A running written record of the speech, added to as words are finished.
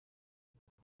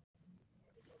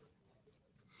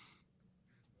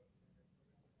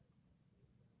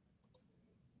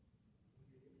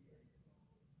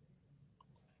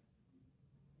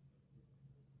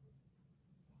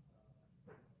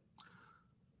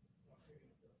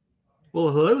Well,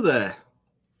 hello there.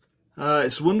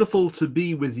 It's wonderful to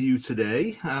be with you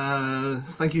today.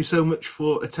 Thank you so much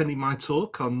for attending my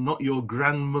talk on Not Your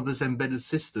Grandmother's Embedded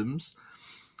Systems.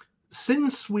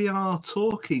 Since we are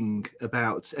talking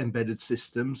about embedded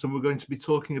systems, and we're going to be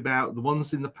talking about the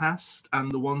ones in the past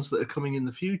and the ones that are coming in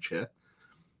the future,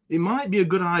 it might be a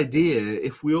good idea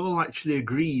if we all actually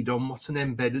agreed on what an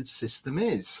embedded system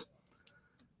is.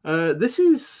 This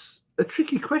is a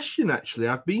tricky question, actually.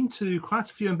 I've been to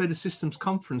quite a few embedded systems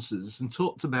conferences and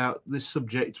talked about this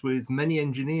subject with many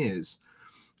engineers.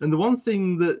 And the one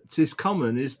thing that is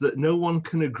common is that no one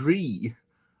can agree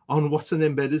on what an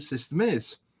embedded system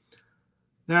is.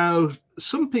 Now,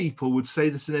 some people would say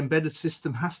that an embedded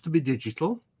system has to be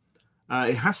digital,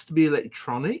 it has to be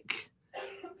electronic,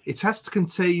 it has to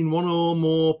contain one or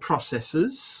more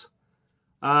processors,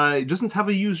 it doesn't have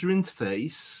a user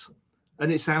interface,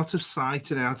 and it's out of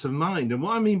sight and out of mind. And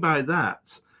what I mean by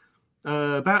that,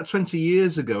 about 20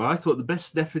 years ago, I thought the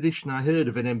best definition I heard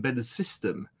of an embedded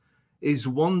system is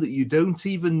one that you don't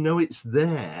even know it's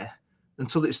there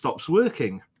until it stops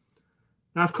working.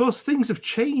 Now, of course, things have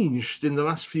changed in the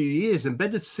last few years.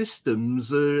 Embedded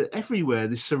systems are everywhere.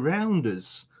 They surround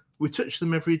us. We touch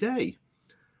them every day.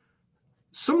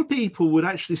 Some people would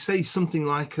actually say something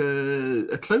like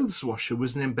a clothes washer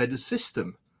was an embedded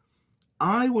system.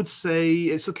 I would say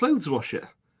it's a clothes washer.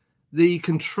 The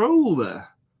controller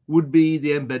would be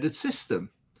the embedded system.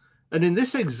 And in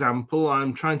this example,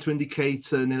 I'm trying to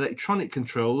indicate an electronic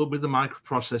controller with a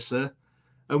microprocessor.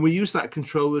 And we use that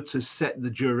controller to set the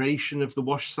duration of the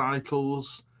wash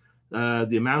cycles,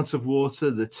 the amount of water,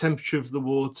 the temperature of the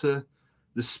water,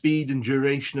 the speed and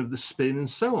duration of the spin, and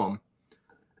so on.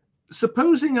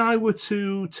 Supposing I were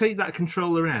to take that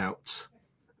controller out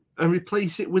and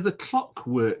replace it with a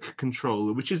clockwork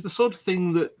controller, which is the sort of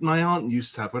thing that my aunt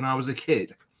used to have when I was a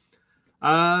kid.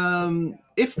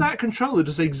 If that controller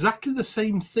does exactly the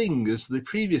same thing as the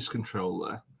previous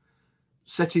controller,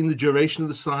 setting the duration of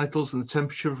the cycles and the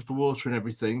temperature of the water and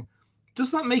everything, does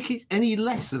that make it any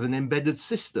less of an embedded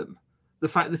system? The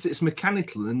fact that it's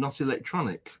mechanical and not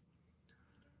electronic.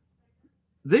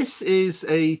 This is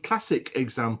a classic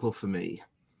example for me.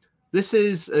 This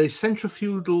is a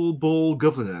centrifugal ball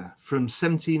governor from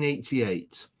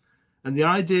 1788. And the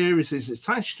idea is it's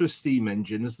attached to a steam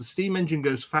engine. As the steam engine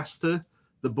goes faster,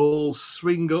 the balls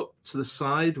swing up to the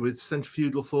side with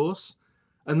centrifugal force.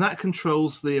 And that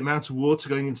controls the amount of water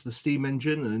going into the steam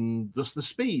engine and thus the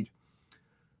speed.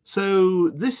 So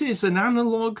this is an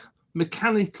analog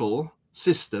mechanical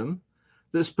system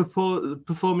that's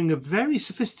performing a very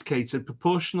sophisticated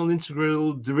proportional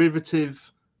integral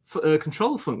derivative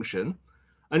control function,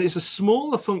 and it's a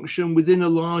smaller function within a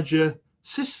larger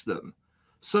system.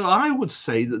 So I would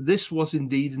say that this was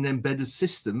indeed an embedded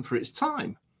system for its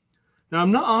time. Now,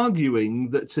 I'm not arguing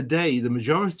that today the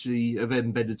majority of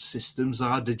embedded systems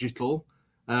are digital,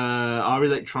 are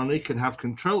electronic, and have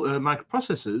control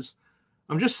microprocessors.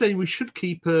 I'm just saying we should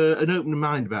keep an open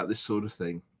mind about this sort of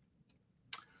thing.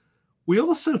 We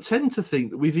also tend to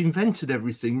think that we've invented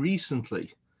everything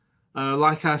recently,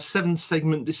 like our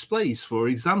 7-segment displays, for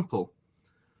example.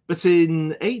 But in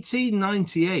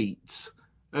 1898,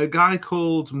 a guy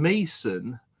called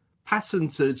Mason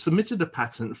submitted a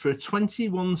patent for a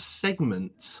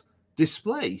 21-segment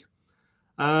display.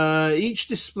 Each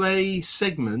display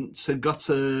segment had got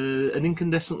an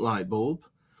incandescent light bulb,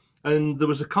 and there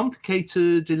was a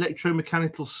complicated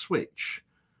electromechanical switch,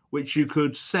 which you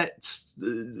could set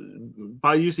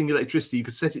by using electricity. You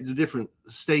could set it to different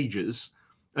stages,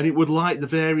 and it would light the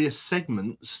various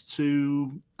segments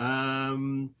to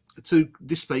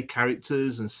display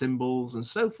characters and symbols and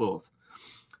so forth.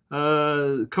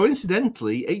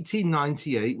 Coincidentally,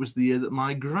 1898 was the year that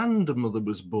my grandmother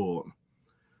was born.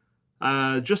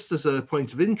 Just as a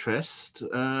point of interest,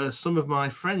 some of my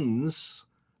friends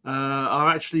are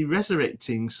actually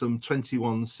resurrecting some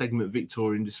 21-segment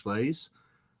Victorian displays.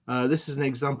 This is an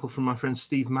example from my friend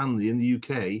Steve Manley in the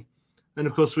UK. And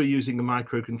of course, we're using a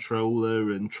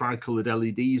microcontroller and tricolored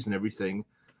LEDs and everything.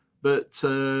 But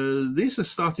these are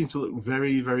starting to look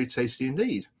very, very tasty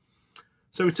indeed.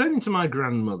 So returning to my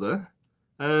grandmother,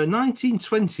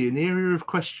 1920, an era of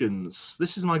questions.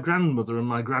 This is my grandmother and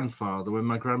my grandfather when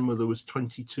my grandmother was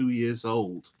 22 years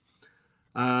old.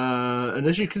 And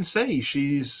as you can see,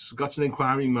 she's got an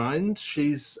inquiring mind.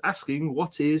 She's asking,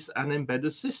 what is an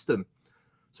embedded system?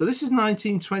 So this is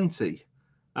 1920.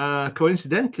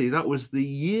 Coincidentally, that was the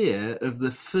year of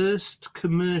the first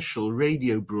commercial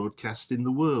radio broadcast in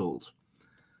the world.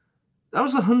 That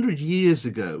was 100 years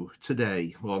ago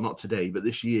today. Well, not today, but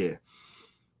this year.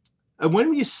 And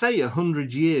when you say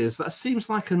 100 years, that seems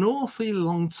like an awfully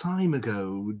long time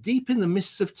ago, deep in the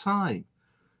mists of time.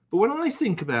 But when I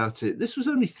think about it, this was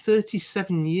only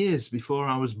 37 years before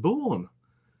I was born,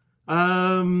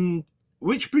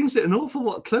 which brings it an awful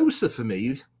lot closer for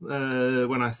me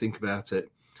when I think about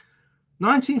it.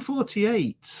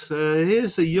 1948,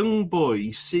 here's a young boy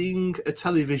seeing a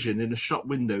television in a shop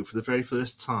window for the very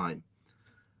first time.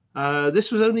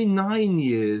 This was only 9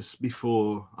 years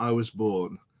before I was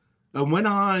born. And when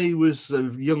I was a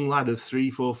young lad of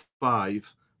 3, 4,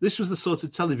 5, this was the sort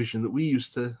of television that we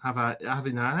used to have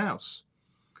in our house.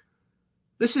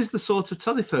 This is the sort of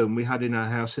telephone we had in our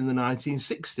house in the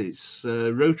 1960s,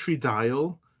 rotary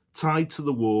dial, tied to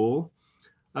the wall.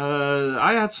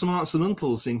 I had some aunts and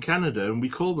uncles in Canada, and we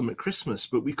called them at Christmas,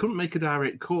 but we couldn't make a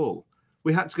direct call.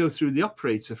 We had to go through the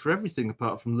operator for everything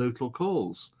apart from local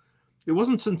calls. It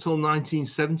wasn't until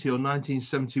 1970 or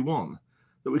 1971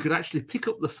 that we could actually pick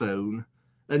up the phone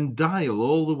and dial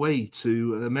all the way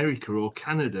to America or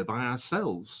Canada by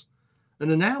ourselves.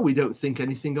 And now we don't think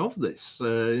anything of this.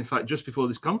 In fact, just before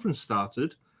this conference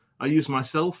started, I used my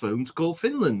cell phone to call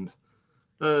Finland,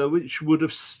 which would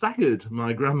have staggered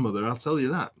my grandmother, I'll tell you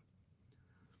that.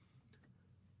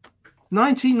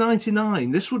 1999,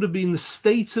 this would have been the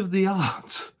state of the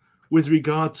art with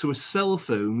regard to a cell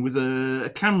phone with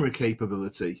a camera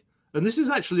capability. And this is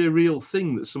actually a real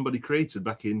thing that somebody created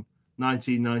back in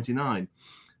 1999.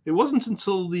 It wasn't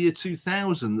until the year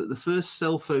 2000 that the first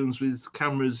cell phones with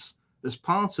cameras as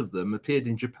part of them appeared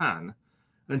in Japan,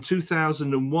 and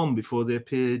 2001 before they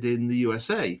appeared in the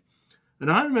USA. And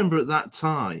I remember at that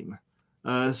time,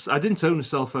 I didn't own a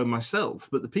cell phone myself,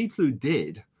 but the people who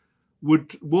did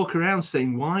would walk around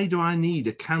saying, why do I need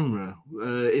a camera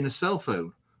in a cell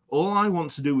phone? All I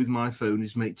want to do with my phone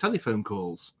is make telephone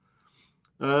calls.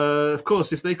 Of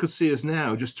course, if they could see us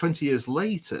now, just 20 years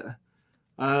later,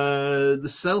 the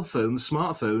cell phone, the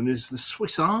smartphone, is the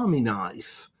Swiss Army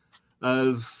knife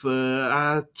of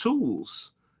our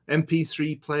tools.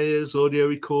 MP3 players, audio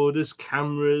recorders,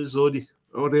 cameras,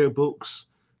 audio books,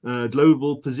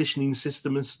 global positioning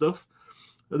system and stuff.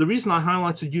 The reason I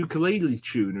highlighted ukulele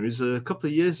tuner is a couple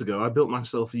of years ago, I built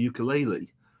myself a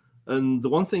ukulele. And the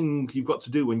one thing you've got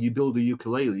to do when you build a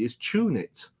ukulele is tune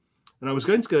it. And I was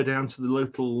going to go down to the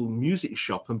local music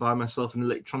shop and buy myself an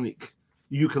electronic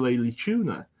ukulele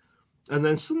tuner. And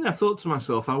then suddenly I thought to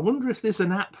myself, I wonder if there's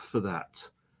an app for that.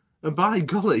 And by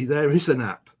golly, there is an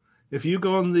app. If you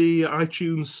go on the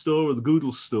iTunes store or the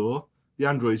Google store, the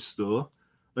Android store,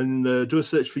 and do a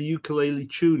search for ukulele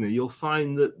tuner, you'll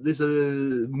find that there's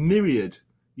a myriad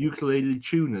ukulele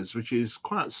tuners, which is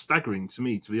quite staggering to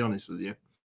me, to be honest with you.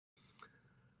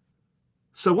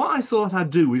 So what I thought I'd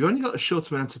do, we've only got a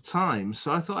short amount of time,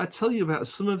 so I thought I'd tell you about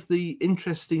some of the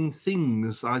interesting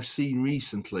things I've seen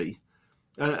recently,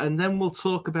 and then we'll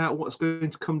talk about what's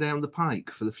going to come down the pike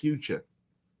for the future.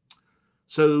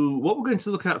 So what we're going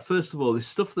to look at, first of all, is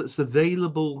stuff that's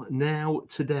available now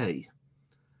today.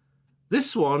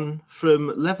 This one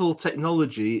from Level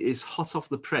Technology is hot off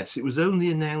the press. It was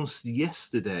only announced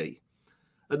yesterday.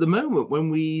 At the moment, when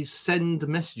we send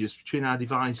messages between our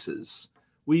devices,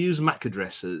 we use MAC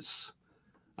addresses.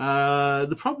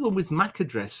 The problem with MAC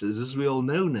addresses, as we all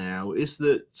know now, is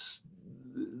that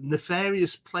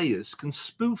nefarious players can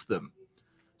spoof them.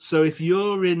 So if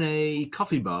you're in a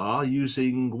coffee bar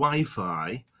using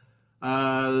Wi-Fi,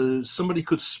 somebody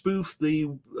could spoof the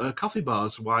coffee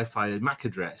bar's Wi-Fi MAC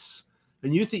address.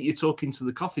 And you think you're talking to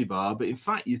the coffee bar, but in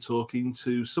fact, you're talking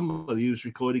to somebody who's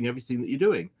recording everything that you're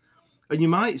doing. And you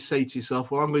might say to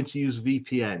yourself, well, I'm going to use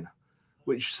VPN,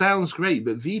 which sounds great,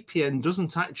 but VPN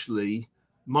doesn't actually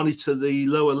monitor the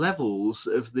lower levels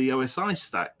of the OSI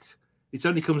stack. It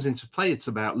only comes into play at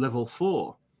about level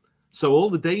 4. So all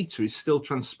the data is still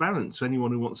transparent to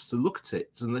anyone who wants to look at it,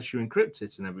 unless you encrypt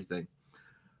it and everything.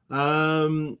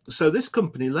 So this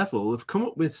company, Level, have come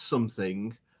up with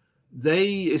something.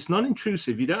 It's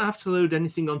non-intrusive. You don't have to load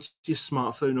anything onto your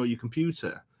smartphone or your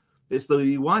computer. It's the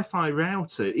Wi-Fi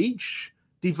router. Each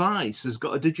device has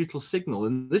got a digital signal,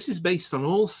 and this is based on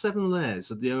all 7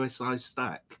 layers of the OSI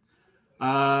stack.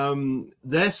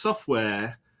 Their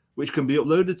software, which can be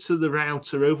uploaded to the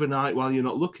router overnight while you're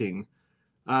not looking,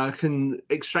 can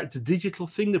extract a digital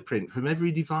fingerprint from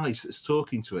every device that's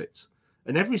talking to it.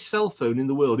 And every cell phone in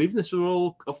the world, even if they're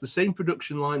all off the same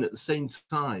production line at the same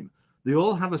time, they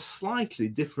all have a slightly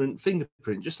different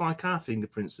fingerprint, just like our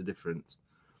fingerprints are different.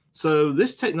 So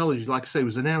this technology, like I say,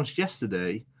 was announced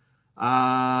yesterday.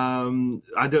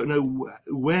 I don't know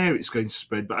where it's going to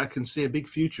spread, but I can see a big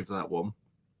future for that one.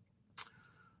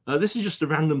 This is just a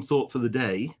random thought for the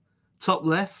day. Top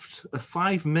left, a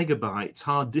 5 megabyte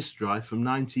hard disk drive from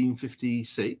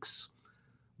 1956.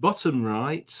 bottom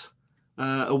right,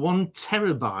 a 1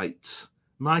 terabyte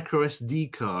micro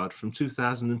SD card from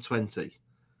 2020.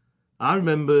 I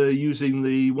remember using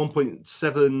the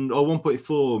 1.7 or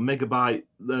 1.4 megabyte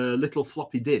little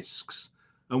floppy disks,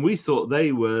 and we thought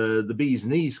they were the bee's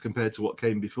knees compared to what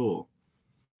came before.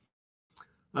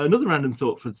 Another random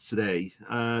thought for today.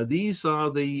 These are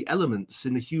the elements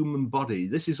in the human body.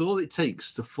 This is all it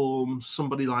takes to form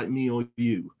somebody like me or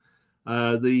you.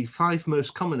 The 5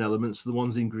 most common elements are the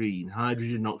ones in green: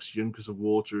 hydrogen, oxygen, because of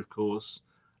water, of course,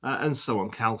 and so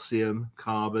on, calcium,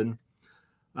 carbon.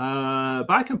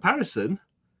 By comparison,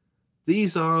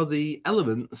 these are the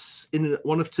elements in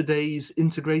one of today's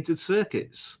integrated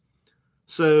circuits.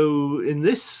 So in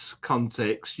this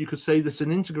context, you could say that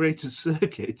an integrated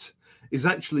circuit is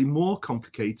actually more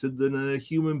complicated than a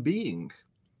human being.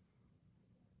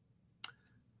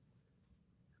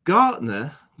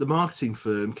 Gartner, the marketing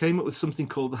firm, came up with something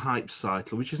called the hype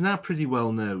cycle, which is now pretty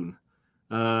well known.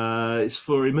 It's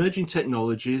for emerging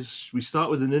technologies. We start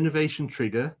with an innovation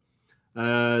trigger.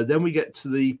 Then we get to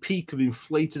the peak of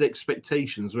inflated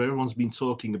expectations where everyone's been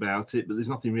talking about it, but there's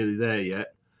nothing really there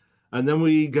yet. And then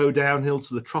we go downhill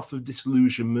to the trough of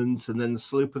disillusionment and then the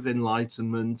slope of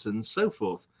enlightenment and so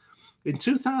forth. In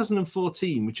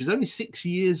 2014, which is only 6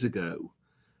 years ago,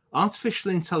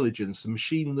 artificial intelligence and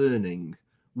machine learning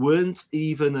weren't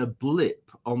even a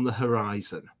blip on the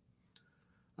horizon.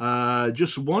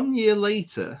 Just 1 year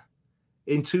later,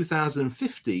 in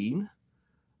 2015,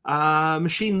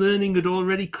 machine learning had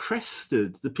already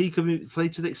crested the peak of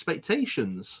inflated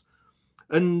expectations.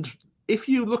 And if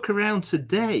you look around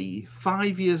today,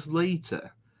 5 years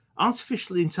later,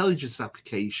 artificial intelligence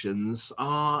applications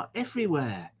are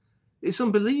everywhere. It's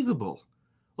unbelievable.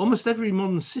 Almost every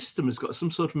modern system has got some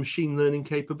sort of machine learning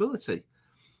capability.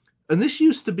 And this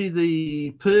used to be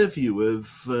the purview of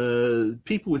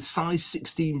people with size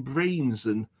 16 brains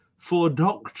and 4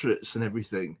 doctorates and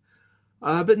everything.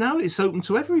 But now it's open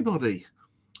to everybody.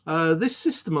 This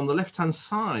system on the left-hand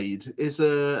side is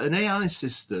an AI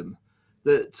system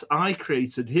that I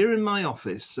created here in my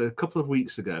office a couple of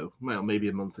weeks ago, well, maybe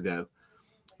a month ago.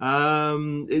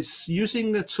 It's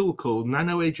using a tool called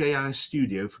NanoEdge AI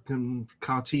Studio for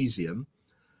Cartesium.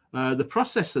 The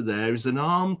processor there is an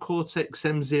ARM Cortex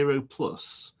M0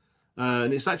 Plus,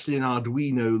 and it's actually an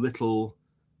Arduino little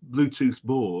Bluetooth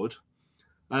board.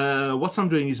 What I'm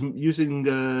doing is using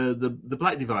the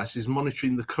black device is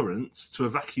monitoring the current to a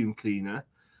vacuum cleaner,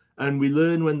 and we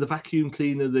learn when the vacuum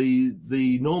cleaner,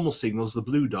 the normal signals, the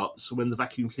blue dots, when the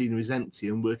vacuum cleaner is empty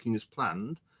and working as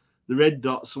planned. The red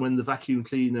dots are when the vacuum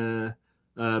cleaner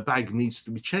bag needs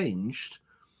to be changed.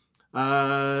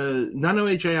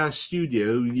 NanoEdge AI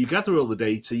Studio, you gather all the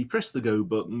data, you press the go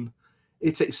button,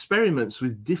 it experiments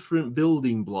with different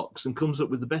building blocks and comes up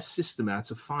with the best system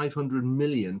out of 500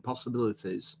 million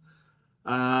possibilities,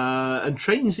 and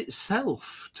trains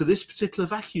itself to this particular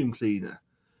vacuum cleaner.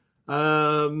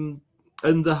 And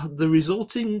the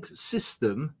resulting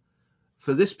system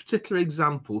for this particular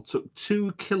example took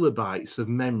 2 kilobytes of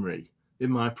memory in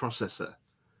my processor.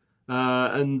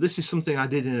 And this is something I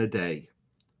did in a day.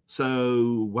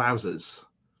 So, wowzers.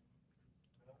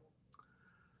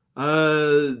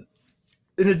 In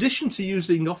addition to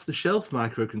using off-the-shelf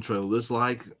microcontrollers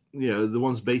like, the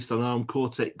ones based on ARM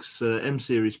Cortex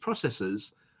M-series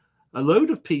processors, a load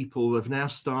of people have now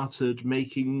started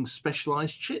making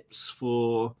specialized chips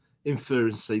for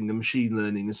inferencing and machine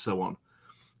learning and so on.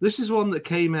 This is one that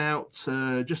came out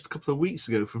just a couple of weeks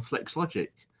ago from FlexLogic.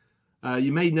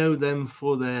 You may know them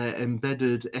for their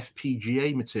embedded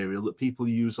FPGA material that people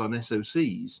use on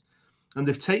SoCs. And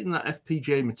they've taken that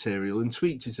FPGA material and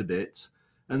tweaked it a bit,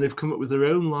 and they've come up with their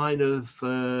own line of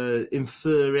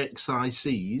InferX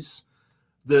ICs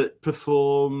that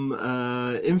perform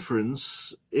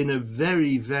inference in a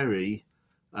very, very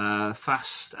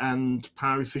fast and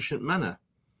power-efficient manner.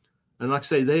 And like I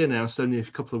say, they announced only a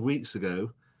couple of weeks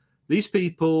ago. These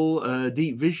people,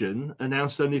 Deep Vision,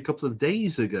 announced only a couple of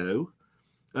days ago.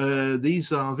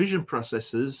 These are vision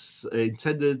processors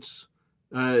intended,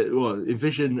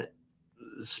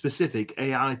 vision-specific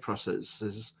AI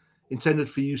processors intended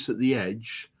for use at the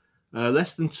edge,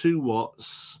 less than 2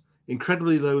 watts,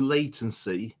 incredibly low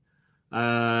latency,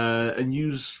 and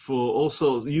useful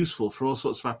for all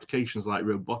sorts of applications like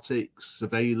robotics,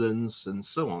 surveillance, and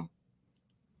so on.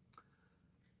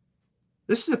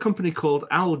 This is a company called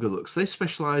Algolux. They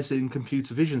specialize in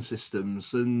computer vision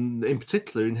systems, and in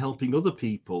particular in helping other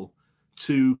people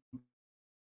to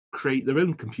create their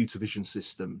own computer vision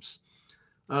systems.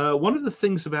 One of the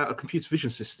things about a computer vision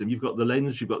system, you've got the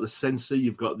lens, you've got the sensor,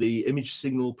 you've got the image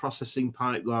signal processing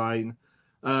pipeline,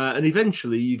 And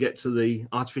eventually you get to the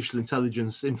artificial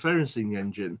intelligence inferencing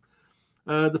engine.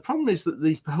 The problem is that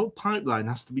the whole pipeline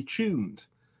has to be tuned.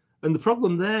 And the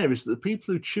problem there is that the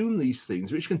people who tune these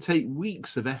things, which can take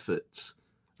weeks of effort,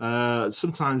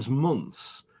 sometimes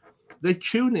months, they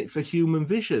tune it for human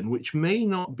vision, which may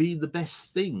not be the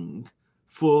best thing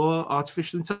for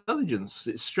artificial intelligence.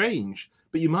 It's strange,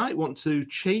 but you might want to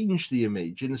change the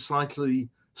image in a slightly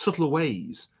subtler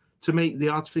ways to make the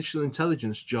artificial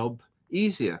intelligence job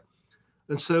easier.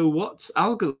 And so what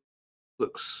algorithms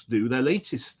do, their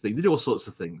latest thing, they do all sorts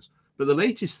of things, but the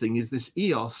latest thing is this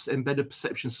EOS embedded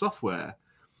perception software.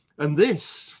 And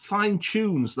this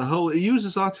fine-tunes the whole, it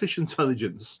uses artificial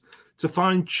intelligence to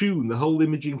fine-tune the whole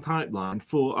imaging pipeline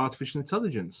for artificial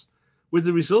intelligence, with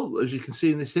the result, as you can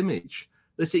see in this image,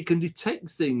 that it can detect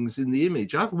things in the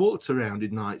image. I've walked around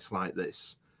in nights like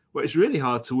this, where it's really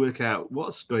hard to work out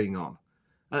what's going on.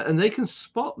 And they can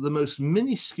spot the most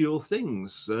minuscule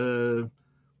things.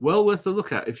 Well worth a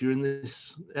look at if you're in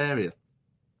this area.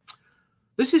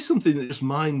 This is something that just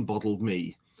mind-boggled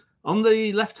me. On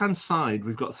the left-hand side,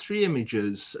 we've got 3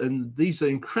 images, and these are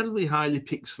incredibly highly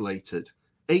pixelated,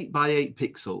 8 by 8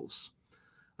 pixels.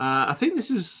 I think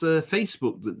this is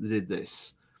Facebook that did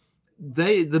this.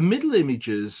 The middle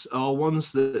images are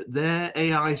ones that their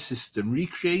AI system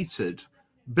recreated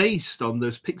based on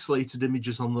those pixelated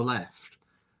images on the left.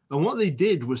 And what they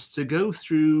did was to go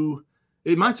through,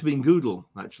 it might have been Google,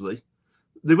 actually.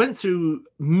 They went through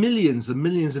millions and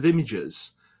millions of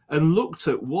images and looked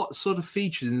at what sort of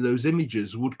features in those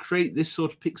images would create this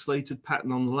sort of pixelated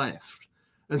pattern on the left.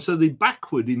 And so they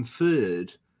backward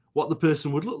inferred what the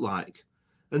person would look like.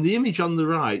 And the image on the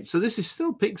right, so this is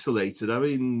still pixelated. I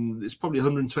mean, it's probably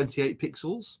 128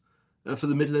 pixels for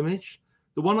the middle image.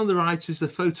 The one on the right is the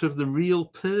photo of the real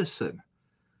person.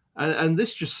 And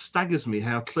this just staggers me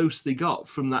how close they got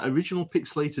from that original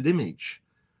pixelated image.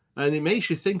 And it makes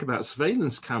you think about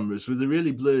surveillance cameras with a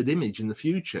really blurred image in the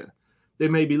future. They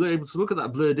may be able to look at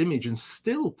that blurred image and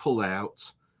still pull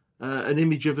out an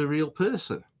image of a real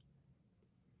person.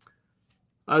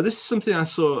 This is something I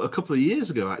saw a couple of years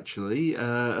ago, actually,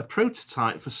 a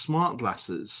prototype for smart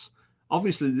glasses.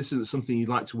 Obviously, this isn't something you'd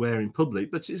like to wear in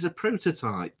public, but it's a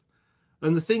prototype.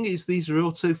 And the thing is, these are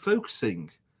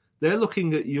auto-focusing. They're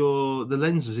looking at the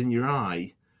lenses in your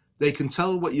eye. They can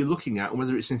tell what you're looking at and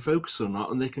whether it's in focus or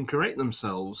not, and they can correct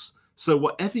themselves. So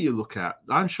whatever you look at,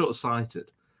 I'm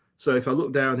short-sighted. So if I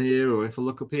look down here or if I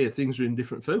look up here, things are in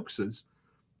different focuses.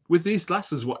 With these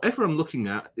glasses, whatever I'm looking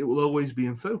at, it will always be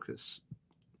in focus.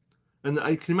 And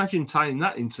I can imagine tying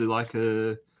that into like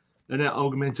an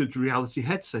augmented reality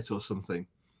headset or something.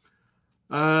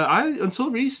 Until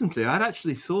recently, I'd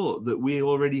actually thought that we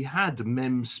already had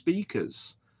MEMS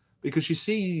speakers, because you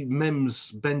see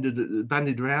MEMS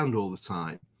bandied around all the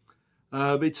time.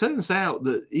 But it turns out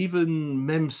that even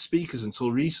MEMS speakers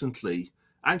until recently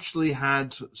actually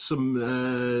had some,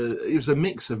 it was a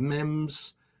mix of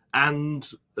MEMS and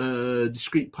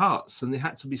discrete parts, and they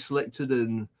had to be selected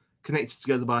and connected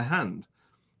together by hand.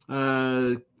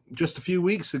 Just a few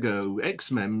weeks ago,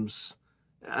 XMEMS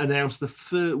announced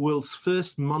the world's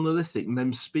first monolithic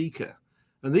MEMS speaker.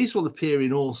 And these will appear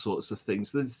in all sorts of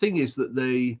things. The thing is that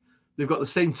they've got the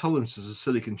same tolerances as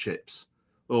silicon chips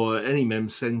or any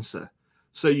MEMS sensor.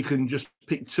 So you can just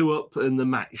pick 2 up and they're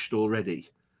matched already.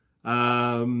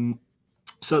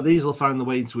 So these will find their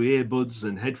way into earbuds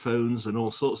and headphones and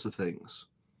all sorts of things.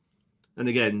 And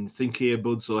again, think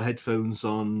earbuds or headphones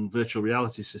on virtual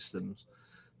reality systems.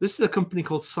 This is a company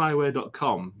called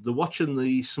Scyware.com. The watch and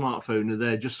the smartphone are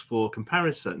there just for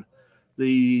comparison.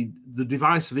 The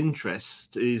device of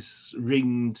interest is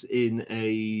ringed in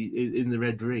the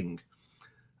red ring.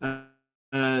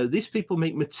 These people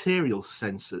make material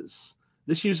sensors.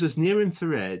 This uses near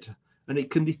infrared, and it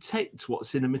can detect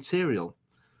what's in a material.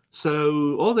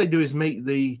 So all they do is make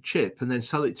the chip and then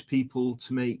sell it to people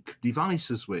to make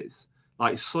devices with,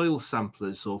 like soil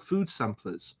samplers or food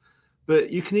samplers.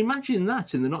 But you can imagine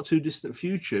that in the not too distant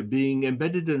future being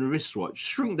embedded in a wristwatch,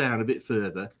 shrunk down a bit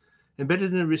further,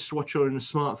 embedded in a wristwatch or in a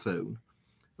smartphone.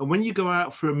 And when you go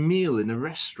out for a meal in a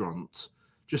restaurant,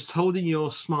 just holding your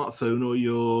smartphone or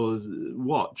your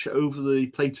watch over the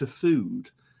plate of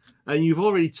food, and you've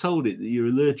already told it that you're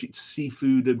allergic to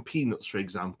seafood and peanuts, for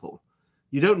example.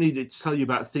 You don't need it to tell you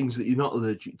about things that you're not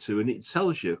allergic to, and it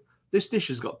tells you, this dish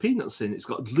has got peanuts in, it's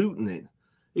got gluten in.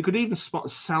 It could even spot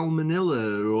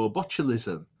salmonella or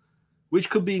botulism, which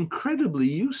could be incredibly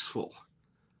useful.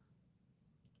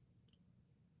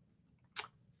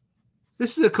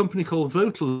 This is a company called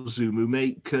VotalZoom who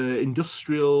make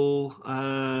industrial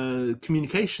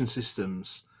communication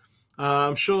systems.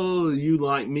 I'm sure you,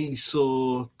 like me,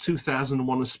 saw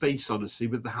 2001: A Space Odyssey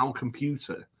with the HAL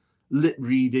computer lip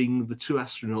reading the two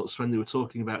astronauts when they were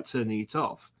talking about turning it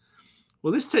off.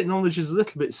 Well, this technology is a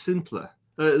little bit similar.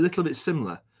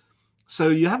 So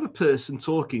you have a person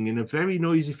talking in a very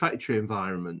noisy factory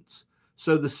environment.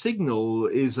 So the signal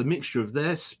is a mixture of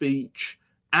their speech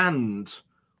and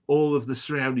all of the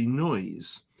surrounding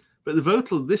noise. But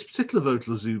this particular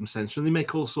Votal zoom sensor, and they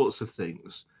make all sorts of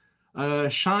things,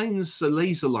 shines a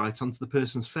laser light onto the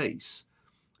person's face,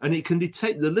 and it can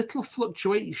detect the little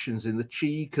fluctuations in the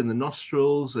cheek and the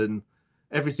nostrils and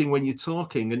everything when you're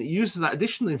talking, and it uses that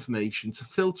additional information to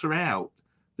filter out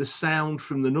the sound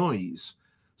from the noise.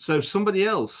 So somebody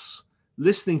else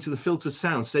listening to the filtered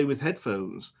sound, say with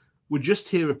headphones, would just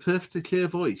hear a perfectly clear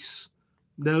voice,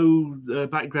 no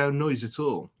background noise at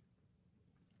all.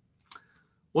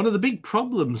 One of the big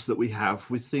problems that we have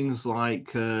with things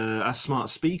like our smart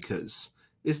speakers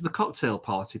is the cocktail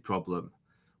party problem,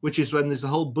 which is when there's a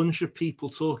whole bunch of people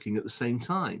talking at the same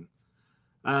time.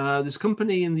 There's a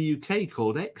company in the UK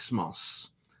called XMOS,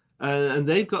 and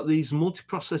they've got these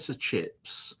multiprocessor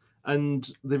chips, and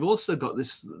they've also got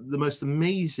the most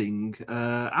amazing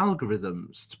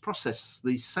algorithms to process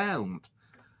the sound.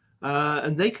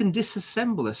 And they can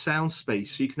disassemble a sound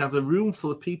space. So you can have a room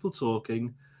full of people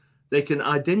talking. They can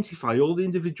identify all the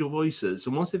individual voices.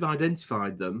 And once they've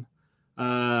identified them,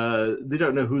 they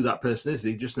don't know who that person is.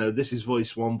 They just know this is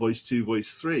voice 1, voice 2,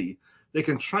 voice 3. They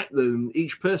can track them,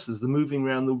 each person, as they're moving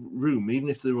around the room, even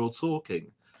if they're all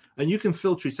talking. And you can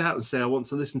filter it out and say, I want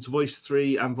to listen to voice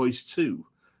 3 and voice 2,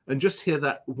 and just hear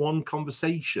that one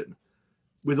conversation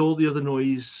with all the other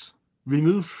noise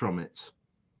removed from it.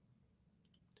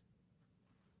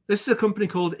 This is a company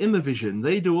called Immervision.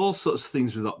 They do all sorts of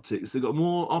things with optics. They've got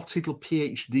more optical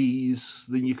PhDs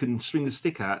than you can swing a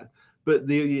stick at, but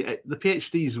the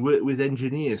PhDs work with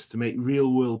engineers to make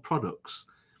real-world products.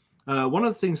 One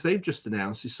of the things they've just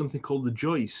announced is something called the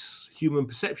JOICE Human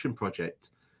Perception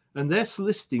Project, and they're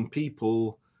soliciting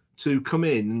people to come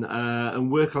in and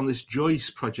work on this JOICE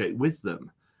project with them.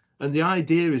 And the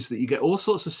idea is that you get all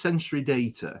sorts of sensory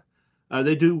data.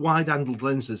 They do wide-angled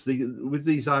lenses. With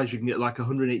these eyes, you can get like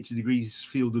 180 degrees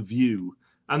field of view,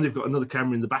 and they've got another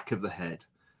camera in the back of the head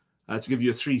to give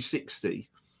you a 360.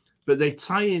 But they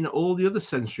tie in all the other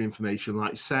sensory information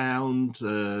like sound,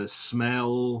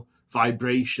 smell,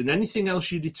 vibration, anything else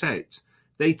you detect.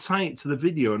 They tie it to the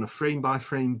video on a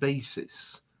frame-by-frame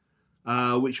basis,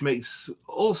 which makes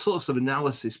all sorts of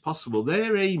analysis possible.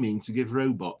 They're aiming to give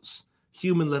robots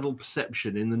human-level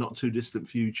perception in the not-too-distant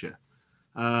future.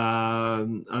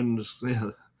 And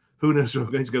who knows where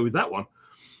we're going to go with that one.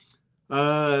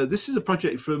 This is a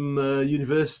project from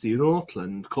university in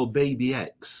Auckland called Baby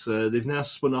X. They've now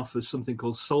spun off as something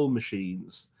called Soul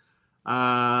Machines.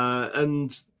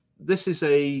 And this is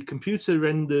a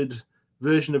computer-rendered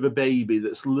version of a baby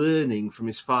that's learning from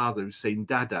his father, who's saying,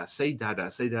 Dada, say Dada,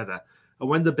 say Dada. And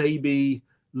when the baby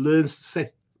learns to say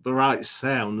the right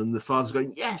sound, and the father's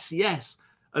going, yes, yes,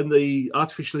 and the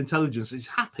artificial intelligence is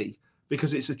happy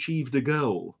because it's achieved a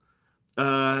goal.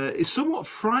 It's somewhat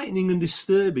frightening and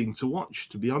disturbing to watch,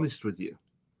 to be honest with you.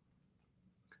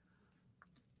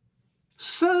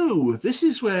 So this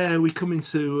is where we come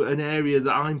into an area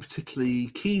that I'm particularly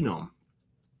keen on.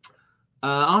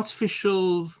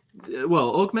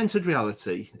 Augmented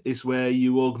reality is where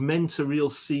you augment a real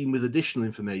scene with additional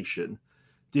information.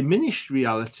 Diminished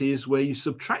reality is where you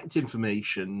subtract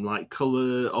information like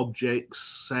color,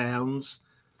 objects, sounds.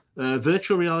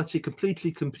 Virtual reality,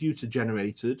 completely computer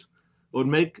generated.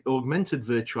 Augmented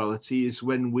virtuality is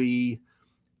when we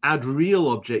add real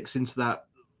objects into that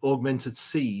augmented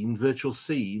scene, virtual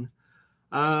scene.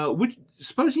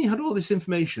 Supposing you had all this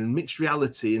information, mixed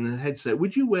reality in a headset,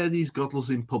 would you wear these goggles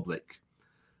in public?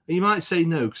 And you might say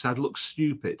no, because I'd look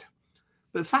stupid.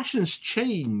 But fashion's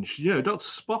changed. You know, Dr.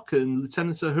 Spock and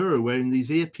Lieutenant Uhura wearing these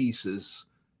earpieces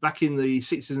back in the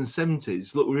 60s and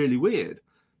 70s look really weird.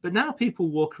 But now people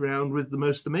walk around with the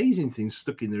most amazing things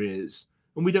stuck in their ears,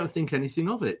 and we don't think anything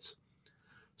of it.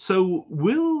 So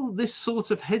will this sort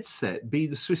of headset be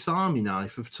the Swiss Army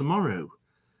knife of tomorrow?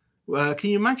 Can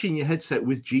you imagine your headset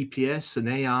with GPS and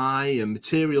AI and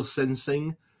material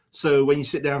sensing? So when you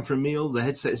sit down for a meal, the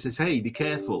headset says, hey, be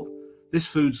careful. This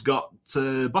food's got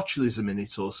botulism in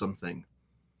it or something.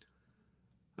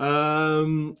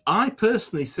 I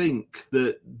personally think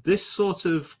that this sort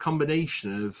of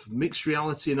combination of mixed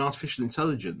reality and artificial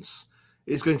intelligence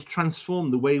is going to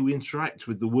transform the way we interact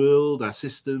with the world, our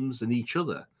systems, and each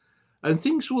other. And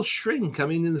things will shrink. I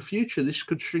mean, in the future, this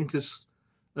could shrink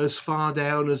as far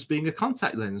down as being a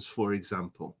contact lens, for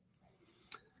example.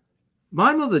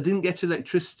 My mother didn't get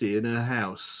electricity in her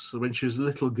house when she was a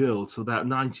little girl till about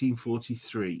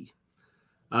 1943.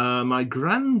 My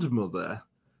grandmother,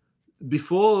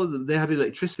 before they had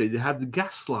electricity, they had the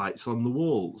gas lights on the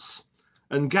walls.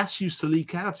 And gas used to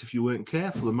leak out if you weren't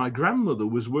careful. And my grandmother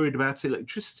was worried about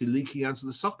electricity leaking out of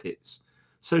the sockets.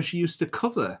 So she used to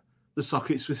cover the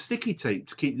sockets with sticky tape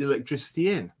to keep the electricity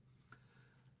in.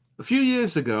 A few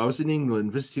years ago, I was in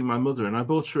England visiting my mother, and I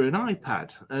bought her an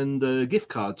iPad and a gift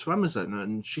card to Amazon.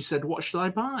 And she said, "What should I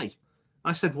buy?"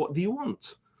 I said, "What do you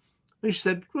want?" And she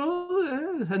said,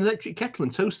 "Well, an electric kettle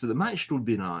and toaster that matched would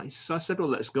be nice." So I said, "Well,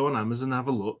 let's go on Amazon and have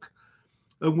a look."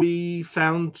 And we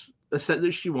found a set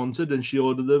that she wanted, and she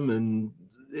ordered them, and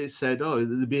it said, "Oh,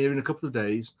 they'll be here in a couple of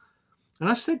days." And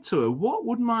I said to her, "What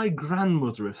would my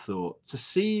grandmother have thought to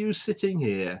see you sitting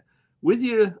here with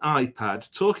your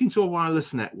iPad, talking to a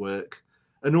wireless network,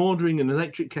 and ordering an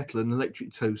electric kettle and an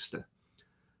electric toaster?"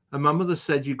 And my mother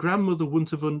said, "Your grandmother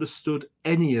wouldn't have understood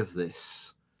any of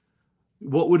this.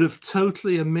 What would have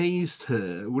totally amazed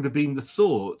her would have been the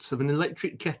thought of an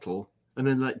electric kettle and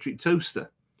an electric toaster."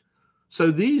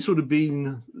 So these would have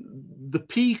been the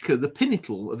peak, the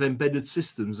pinnacle of embedded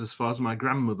systems as far as my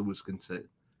grandmother was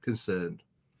concerned.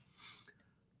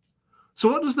 So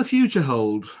what does the future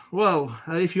hold? Well,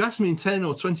 if you ask me in 10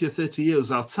 or 20 or 30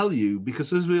 years, I'll tell you,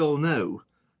 because as we all know,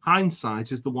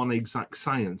 hindsight is the one exact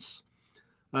science.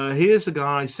 Here's a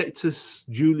guy, Sextus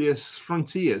Julius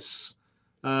Frontius,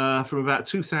 from about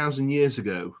 2,000 years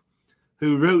ago,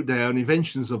 who wrote down,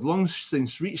 "Inventions have long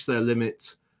since reached their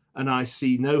limit, and I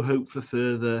see no hope for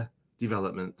further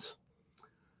development."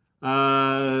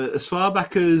 As far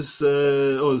back as,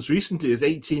 or as recently as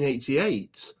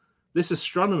 1888, this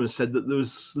astronomer said that there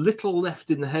was little left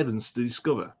in the heavens to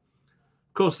discover.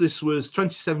 Of course, this was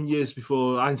 27 years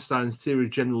before Einstein's theory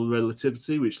of general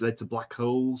relativity, which led to black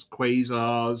holes,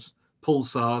 quasars,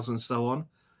 pulsars, and so on.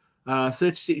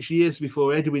 36 years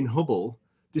before Edwin Hubble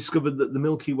discovered that the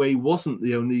Milky Way wasn't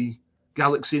the only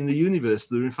galaxy in the universe.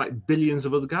 There were, in fact, billions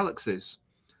of other galaxies.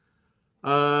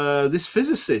 This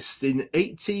physicist in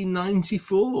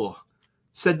 1894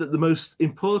 said that the most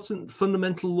important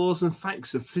fundamental laws and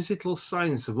facts of physical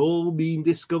science have all been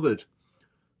discovered.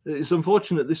 It's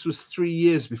unfortunate this was 3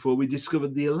 years before we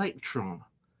discovered the electron.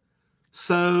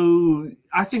 So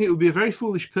I think it would be a very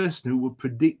foolish person who would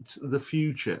predict the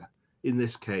future in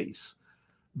this case.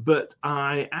 But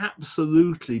I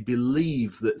absolutely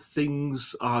believe that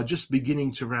things are just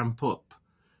beginning to ramp up.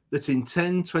 That in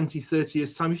 10, 20, 30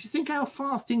 years' time, if you think how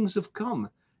far things have come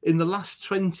in the last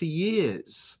 20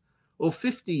 years or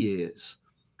 50 years,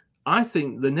 I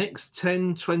think the next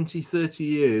 10, 20, 30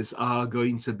 years are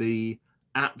going to be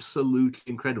absolutely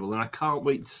incredible. And I can't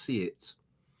wait to see it.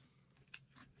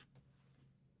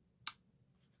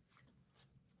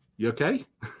 You okay?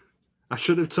 I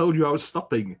should have told you I was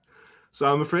stopping. So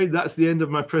I'm afraid that's the end of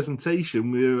my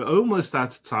presentation. We're almost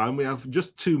out of time. We have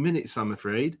just 2 minutes, I'm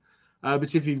afraid.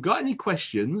 But if you've got any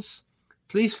questions,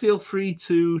 please feel free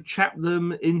to chat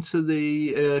them into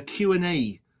the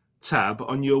Q&A tab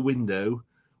on your window,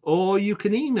 or you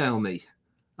can email me.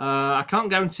 I can't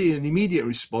guarantee an immediate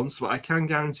response, but I can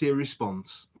guarantee a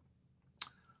response.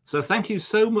 So thank you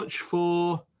so much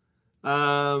for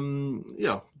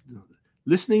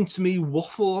listening to me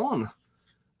waffle on.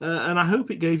 And I hope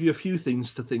it gave you a few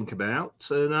things to think about,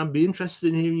 and I'd be interested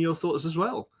in hearing your thoughts as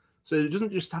well. So it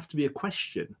doesn't just have to be a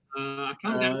question. I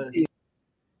can't guarantee.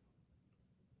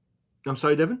 I'm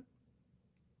sorry, Devon?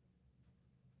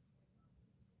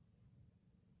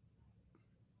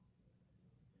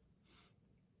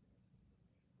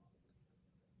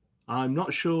 I'm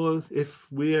not sure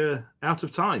if we're out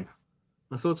of time.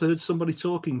 I thought I heard somebody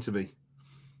talking to me.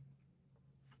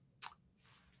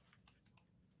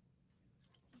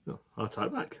 Oh, I'll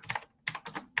type back.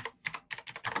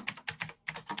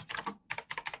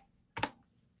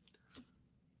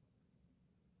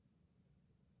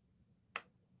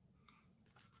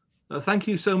 Thank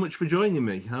you so much for joining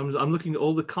me. I'm looking at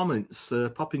all the comments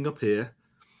popping up here.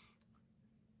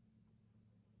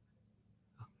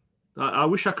 I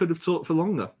wish I could have talked for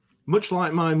longer. Much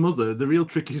like my mother, the real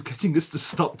trick is getting us to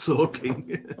stop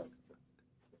talking.